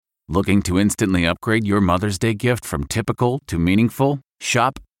Looking to instantly upgrade your Mother's Day gift from typical to meaningful?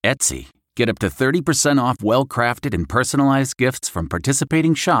 Shop Etsy. Get up to 30% off well-crafted and personalized gifts from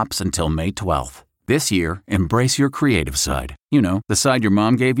participating shops until May 12th. This year, embrace your creative side. You know, the side your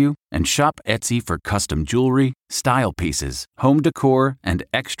mom gave you. And shop Etsy for custom jewelry, style pieces, home decor, and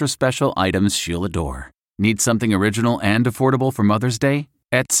extra special items she'll adore. Need something original and affordable for Mother's Day?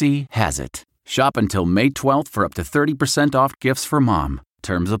 Etsy has it. Shop until May 12th for up to 30% off gifts for mom.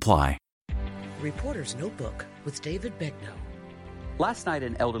 Terms apply. Reporter's Notebook with David Begnaud. Last night,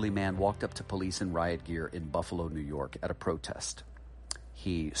 an elderly man walked up to police in riot gear in Buffalo, New York at a protest.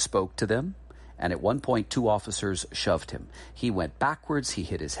 He spoke to them, and at one point, 2 officers shoved him. He went backwards, he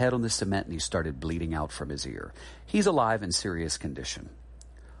hit his head on the cement, and he started bleeding out from his ear. He's alive in serious condition.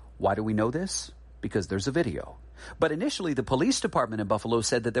 Why do we know this? Because there's a video. But initially, the police department in Buffalo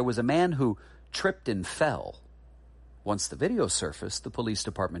said that there was a man who tripped and fell. Once the video surfaced, the police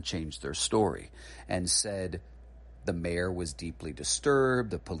department changed their story and said the mayor was deeply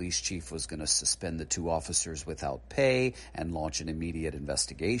disturbed, the police chief was going to suspend the 2 officers without pay and launch an immediate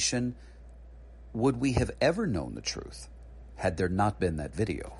investigation. Would we have ever known the truth had there not been that video?